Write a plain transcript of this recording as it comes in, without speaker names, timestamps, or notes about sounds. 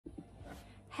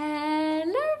Hello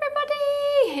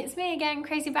everybody, it's me again,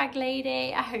 Crazy Bag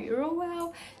Lady. I hope you're all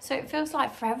well. So it feels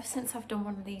like forever since I've done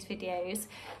one of these videos.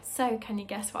 So can you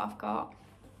guess what I've got?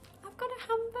 I've got a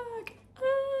handbag.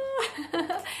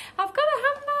 I've got a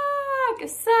handbag.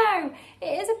 So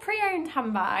it is a pre-owned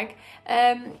handbag.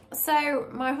 So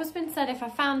my husband said if I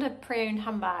found a pre-owned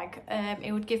handbag,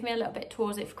 it would give me a little bit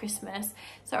towards it for Christmas.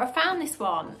 So I found this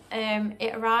one.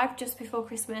 It arrived just before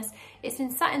Christmas. It's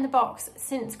been sat in the box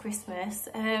since Christmas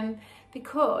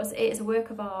because it is a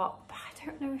work of art, but I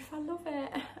don't know if I love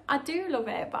it. I do love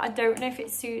it, but I don't know if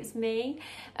it suits me.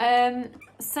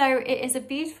 So it is a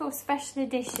beautiful special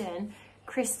edition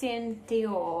Christian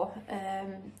Dior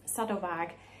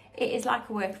saddlebag. It is like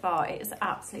a work of art. It is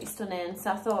absolutely stunning.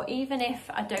 So I thought, even if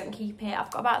I don't keep it, I've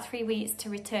got about 3 weeks to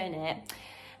return it.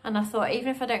 And I thought, even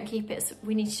if I don't keep it,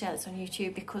 we need to share this on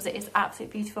YouTube because it is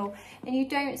absolutely beautiful. And you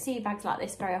don't see bags like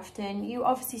this very often. You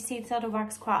obviously see the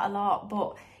saddlebags quite a lot,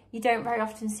 but you don't very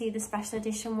often see the special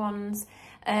edition ones.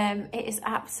 It is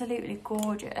absolutely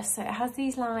gorgeous. So it has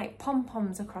these like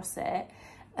pom-poms across it,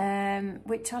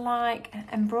 which are like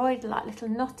embroidered, like little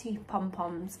knotty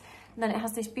pom-poms. And then it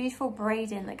has this beautiful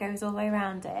braiding that goes all the way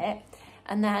around it.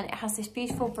 And then it has this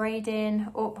beautiful braiding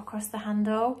up across the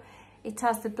handle. It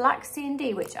has the black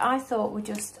C&D, which I thought were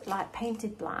just like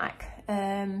painted black,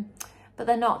 but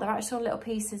they're not. They're actual little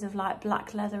pieces of like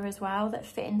black leather as well that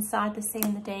fit inside the C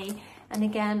and the D. And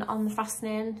again, on the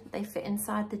fastening, they fit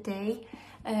inside the D.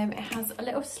 It has a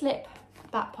little slip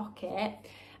back pocket,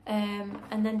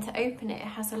 and then to open it, it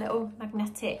has a little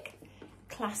magnetic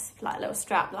clasp, like a little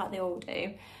strap like they all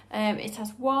do. It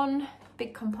has one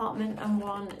big compartment and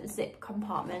one zip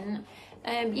compartment.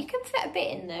 You can fit a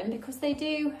bit in them because they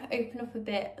do open up a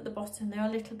bit at the bottom. They're a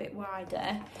little bit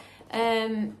wider,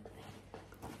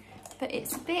 but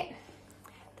it's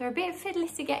they're a bit fiddly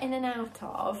to get in and out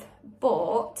of.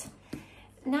 But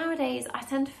nowadays I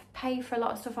tend to pay for a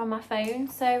lot of stuff on my phone,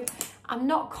 so I'm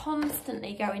not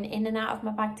constantly going in and out of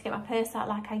my bag to get my purse out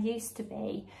like I used to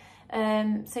be.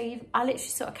 I literally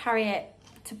sort of carry it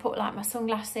to put like my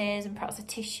sunglasses and perhaps a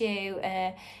tissue,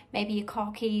 maybe your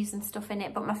car keys and stuff in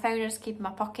it, but my phone I just keep in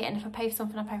my pocket, and if I pay for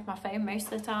something I pay for my phone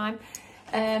most of the time.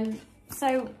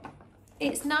 So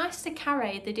it's nice to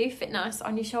carry. They do fit nice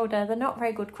on your shoulder. They're not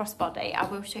very good crossbody. I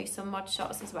will show you some mod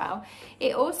shots as well.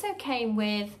 It also came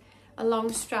with a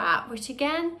long strap, which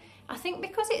again, I think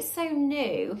because it's so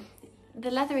new, the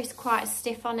leather is quite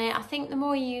stiff on it. I think the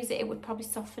more you use it, it would probably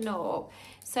soften up.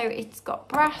 So it's got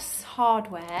brass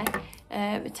hardware.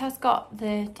 It has got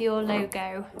the Dior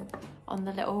logo on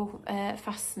the little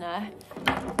fastener.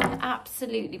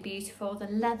 Absolutely beautiful. The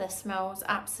leather smells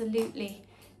absolutely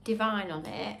divine on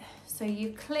it. So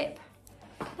you clip,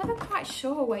 I'm never quite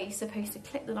sure where you're supposed to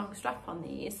clip the long strap on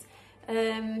these.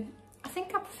 I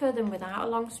think I prefer them without a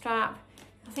long strap.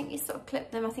 I think you sort of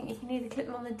clip them. I think you can either clip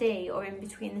them on the D or in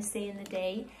between the C and the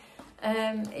D.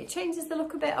 It changes the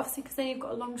look a bit, obviously, because then you've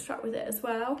got a long strap with it as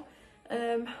well.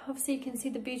 Obviously, you can see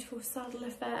the beautiful saddle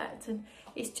effect, and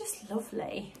it's just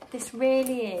lovely. This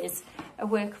really is a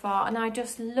work of art, and I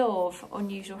just love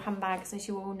unusual handbags, as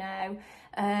you all know.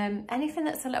 Anything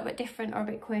that's a little bit different or a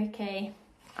bit quirky,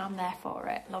 I'm there for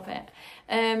it. Love it.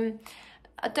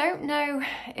 I don't know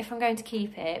if I'm going to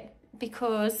keep it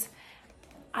because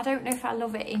I don't know if I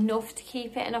love it enough to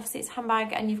keep it, and obviously it's a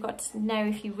handbag and you've got to know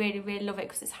if you really, really love it,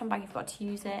 because it's a handbag, you've got to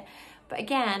use it. But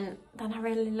again, then I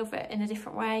really love it in a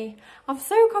different way. I'm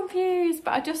so confused,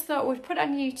 but I just thought we'd put it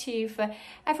on YouTube for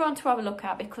everyone to have a look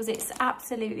at because it's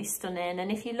absolutely stunning.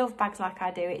 And if you love bags like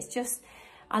I do, it's just,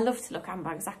 I love to look at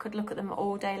handbags. I could look at them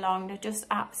all day long. They're just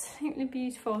absolutely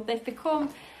beautiful. They've become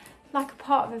like a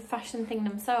part of a fashion thing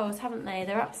themselves, haven't they?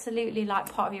 They're absolutely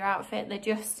like part of your outfit. They're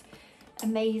just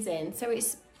amazing. So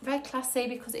it's very classy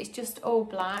because it's just all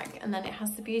black, and then it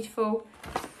has the beautiful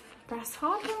brass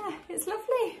hardware. It's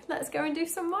lovely. Let's go and do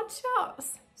some mod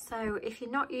shots. So if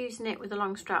you're not using it with a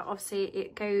long strap, obviously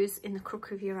it goes in the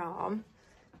crook of your arm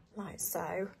like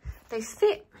so. They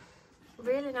fit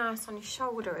really nice on your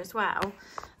shoulder as well,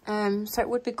 so it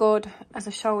would be good as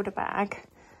a shoulder bag.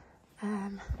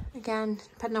 Again,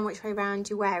 depending on which way around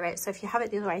you wear it. So if you have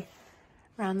it the other way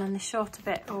around, then the shorter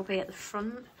bit will be at the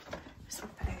front.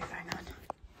 Swap it over, hang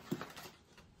on.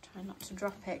 Try not to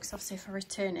drop it, because obviously if I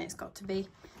return it, it's got to be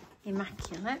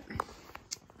immaculate.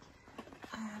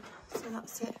 So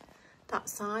that's it, that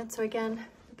side. So again,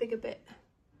 the bigger bit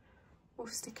will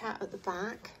stick out at the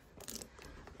back.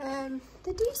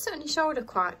 They do sit on your shoulder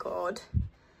quite good.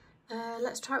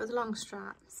 Let's try it with a long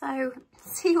strap. So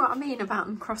see what I mean about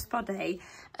them crossbody.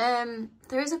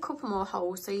 There is a couple more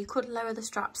holes, so you could lower the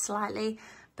strap slightly,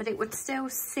 but it would still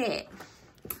sit.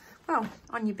 well,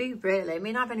 on your boob really. I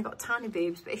mean, I've only got tiny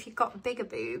boobs, but if you've got bigger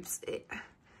boobs, it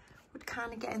would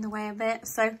kind of get in the way a bit.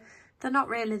 So they're not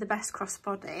really the best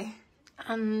crossbody.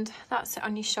 And that's it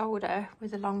on your shoulder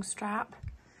with a long strap.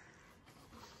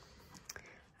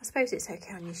 I suppose it's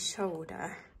okay on your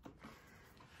shoulder.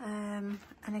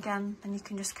 And again, then you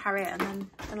can just carry it and then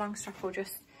the long strap will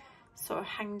just sort of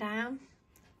hang down.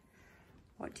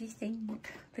 What do you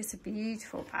think? It's a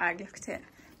beautiful bag, look at it.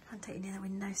 I'll take you near the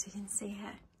window so you can see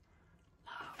it.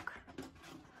 Look.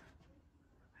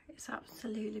 It's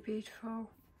absolutely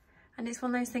beautiful. And it's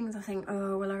one of those things I think,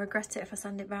 oh, will I regret it if I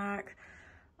send it back?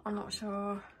 I'm not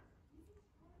sure.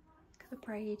 Look at the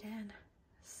braiding,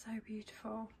 so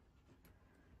beautiful.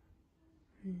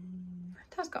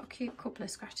 It has got a cute couple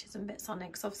of scratches and bits on it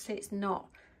because obviously it's not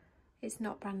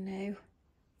brand new.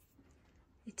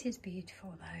 It is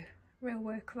beautiful though, real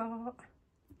work of art.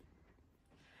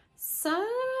 So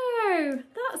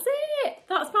that's it.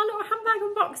 That's my little handbag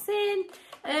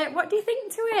unboxing. What do you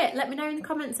think to it? Let me know in the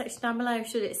comment section down below.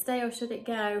 Should it stay or should it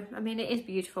go? I mean, it is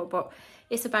beautiful, but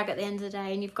it's a bag at the end of the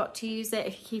day and you've got to use it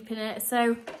if you're keeping it.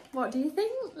 So what do you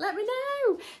think? Let me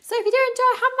know. So if you do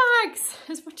enjoy handbags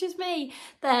as much as me,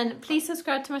 then please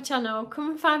subscribe to my channel.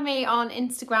 Come and find me on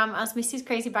Instagram as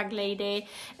mrscrazybaglady.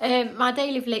 My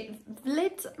daily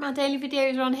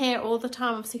videos are on here all the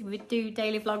time. Obviously we do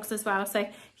daily vlogs as well. So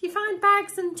if you find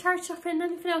bags and charity shopping,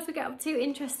 anything else we get up to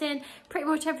interesting, pretty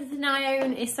much everything I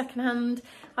own is secondhand.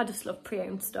 I just love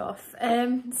pre-owned stuff.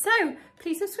 So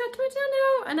please subscribe to my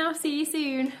channel and I'll see you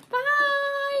soon. Bye.